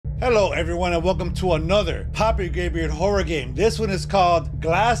Hello everyone and welcome to another PapiGrayBeard horror game. This one is called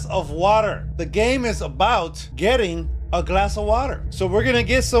Glass of Water. The game is about getting a glass of water. So we're gonna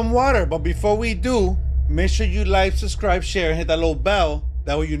get some water, but before we do, make sure you like, subscribe, share, and hit that little bell.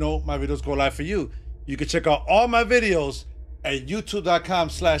 That way you know my videos go live for you. You can check out all my videos at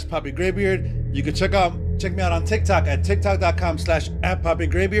youtube.com/PapiGrayBeard. You can check me out on TikTok at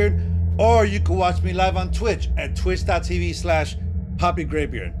tiktok.com/@PapiGrayBeard. Or you can watch me live on Twitch at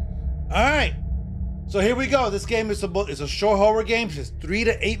twitch.tv/PapiGrayBeard. All right, so here we go. This game is a short horror game. It's 3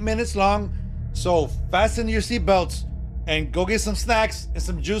 to 8 minutes long. So fasten your seatbelts and go get some snacks and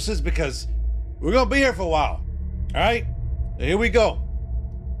some juices because we're gonna be here for a while. All right, so here we go.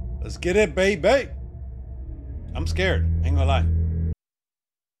 Let's get it, baby. I'm scared, ain't gonna lie.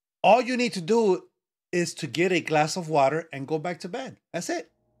 All you need to do is to get a glass of water and go back to bed. That's it.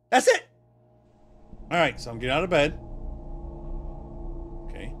 That's it. All right, so I'm getting out of bed.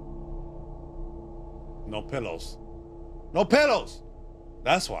 Okay. No pillows. No pillows.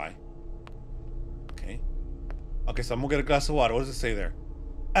 That's why. Okay. Okay, so I'm gonna get a glass of water. What does it say there?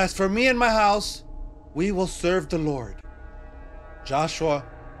 As for me and my house, we will serve the Lord. Joshua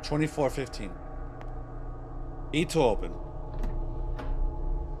 24:15. Eat to open.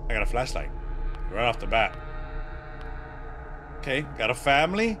 I got a flashlight right off the bat. Okay, got a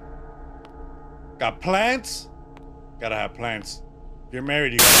family. Got plants. Gotta have plants. If you're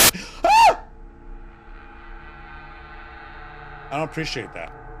married, you gotta. Ah! I don't appreciate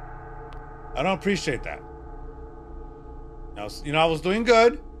that. I don't appreciate that. I was doing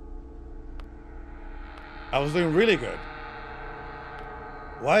good. I was doing really good.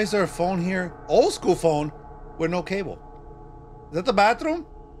 Why is there a phone here? Old school phone with no cable. Is that the bathroom?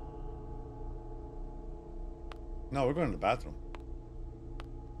 No, we're going to the bathroom.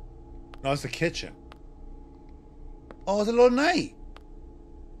 No, it's the kitchen. Oh, it's a little night.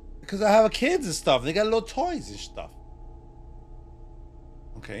 Because I have kids and stuff. They got little toys and stuff.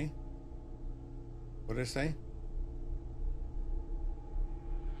 Okay. What did it say?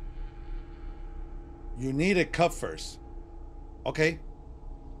 You need a cup first. Okay.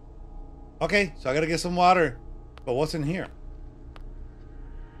 Okay, so I gotta get some water. But what's in here?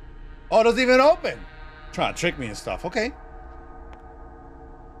 Oh, it doesn't even open. Trying to trick me and stuff. Okay.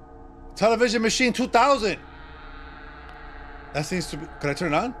 Television machine 2000. That seems to be. Could I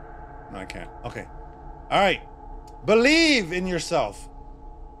turn it on? No, I can't. Okay. All right. Believe in yourself.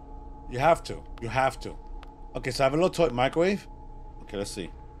 You have to. You have to. Okay, so I have a little toy microwave. Okay, let's see.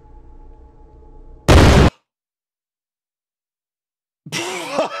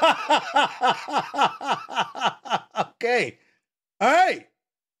 Okay. All right.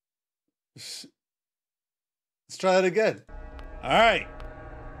 Let's try that again. All right.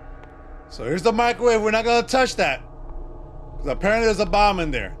 So here's the microwave. We're not going to touch that. Because apparently there's a bomb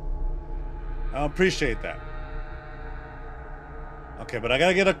in there. I don't appreciate that. Okay, but I got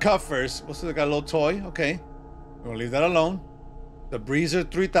to get a cup first. What's this? I got a little toy. Okay. We're going to leave that alone. The Breezer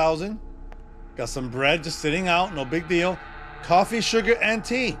 3000. Got some bread just sitting out. No big deal. Coffee, sugar, and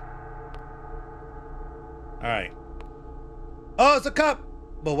tea. All right. Oh, it's a cup.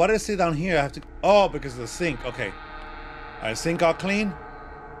 But why did it say down here? I have to. Oh, because of the sink. Okay. All right, sink all clean.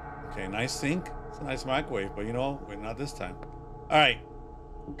 Okay, nice sink. It's a nice microwave, but you know, wait, not this time. All right.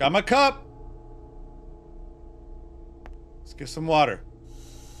 Got my cup. Let's get some water.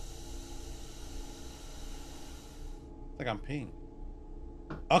 It's like I'm peeing.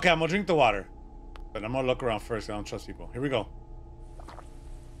 Okay, I'm gonna drink the water. But I'm gonna look around first. I don't trust people. Here we go.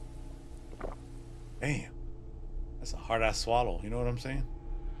 Damn. That's a hard ass swallow. You know what I'm saying?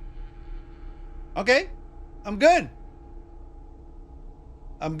 Okay. I'm good.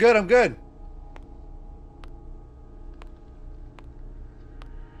 I'm good. I'm good.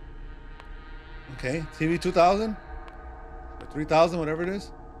 Okay. TV 2000? Or 3000, whatever it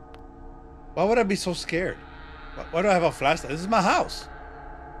is. Why would I be so scared? Why do I have a flashlight? This is my house.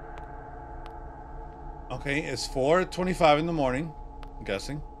 Okay, it's 4:25 in the morning, I'm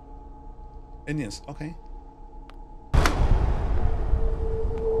guessing. Indians, okay.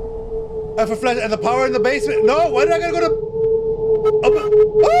 I have a flash and the power in the basement. No, why did I gotta go to open?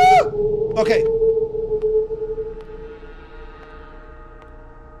 Ah! Okay.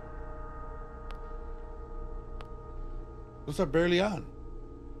 Those are barely on.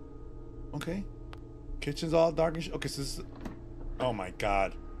 Okay. Kitchen's all dark and okay, so this is, oh my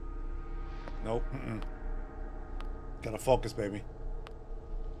god. Nope. Gotta focus, baby.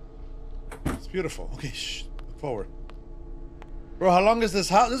 It's beautiful. Okay, shh. Look forward. Bro, how long is this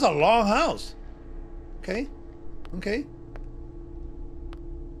house? This is a long house. Okay. Okay.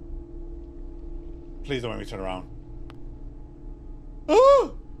 Please don't make me turn around.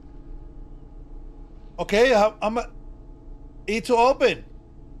 Oh! Okay, I'm a E to open.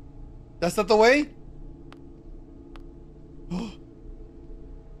 That's not the way?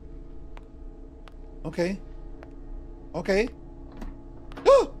 Okay. Okay.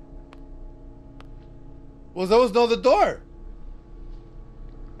 Well, there was no other door.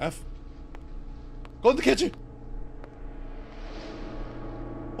 F. Go in the kitchen.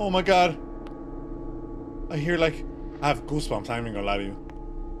 Oh my God. I hear like, I have goosebumps. I'm not even gonna lie to you.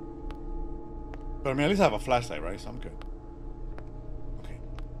 But I mean, at least I have a flashlight, right? So I'm good. Okay.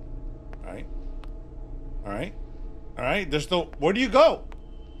 All right. All right. All right. There's no, where do you go?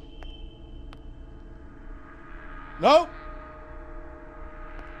 No.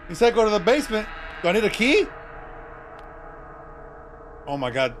 He said go to the basement. Do I need a key? Oh my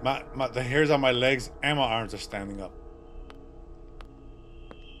God, the hairs on my legs and my arms are standing up.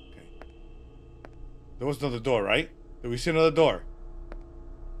 Okay. There was another door, right? Did we see another door?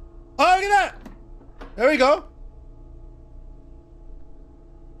 Oh, look at that! There we go.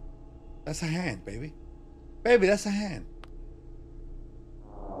 That's a hand, baby. Baby, that's a hand.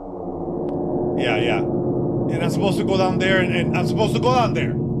 Yeah, yeah. And I'm supposed to go down there and I'm supposed to go down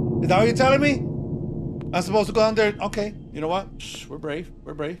there. Is that what you're telling me? I'm supposed to go down there. Okay, you know what? Shh, we're brave.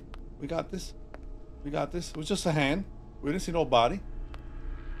 We're brave. We got this. We got this. It was just a hand. We didn't see no body.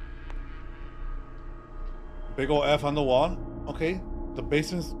 Big old F on the wall. Okay. The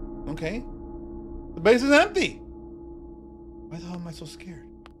basement's okay. The basement's empty. Why the hell am I so scared?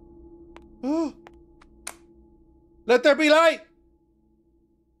 Oh. Let there be light.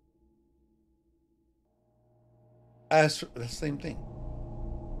 As for the same thing.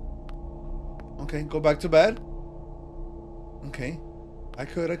 Okay, go back to bed. Okay. I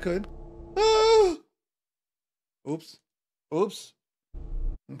could. Ah! Oops. Oops.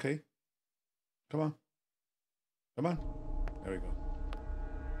 Okay. Come on. Come on. There we go.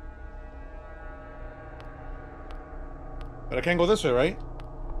 But I can't go this way, right?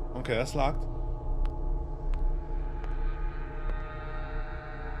 Okay, that's locked.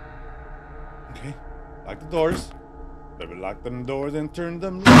 Okay. Lock the doors. Better lock them doors and turn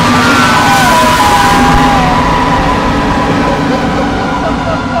them.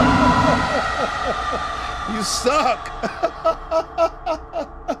 You suck.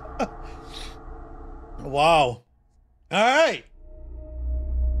 Wow. All right.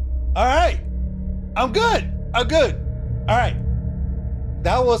 All right. I'm good. I'm good. All right.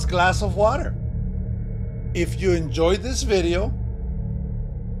 That was Glass of Water. If you enjoyed this video,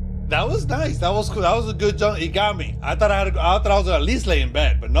 that was nice. That was cool. That was a good jump. He got me. I thought I was gonna at least lay in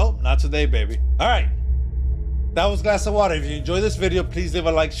bed, but nope, not today, baby. All right. That was Glass of Water. If you enjoyed this video, please leave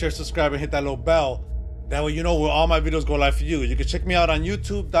a like, share, subscribe, and hit that little bell. That way you know where all my videos go live for you. You can check me out on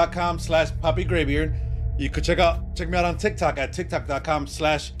youtube.com/PapiGrayBeard. You could check me out on TikTok at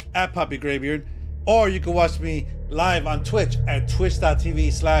tiktok.com/@PapiGrayBeard. Or you can watch me live on Twitch at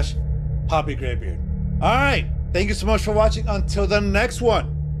twitch.tv/PapiGrayBeard. All right. Thank you so much for watching. Until the next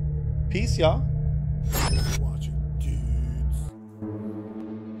one. Peace, y'all. Watch it, dudes.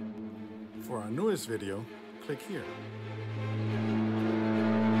 For our newest video, click here.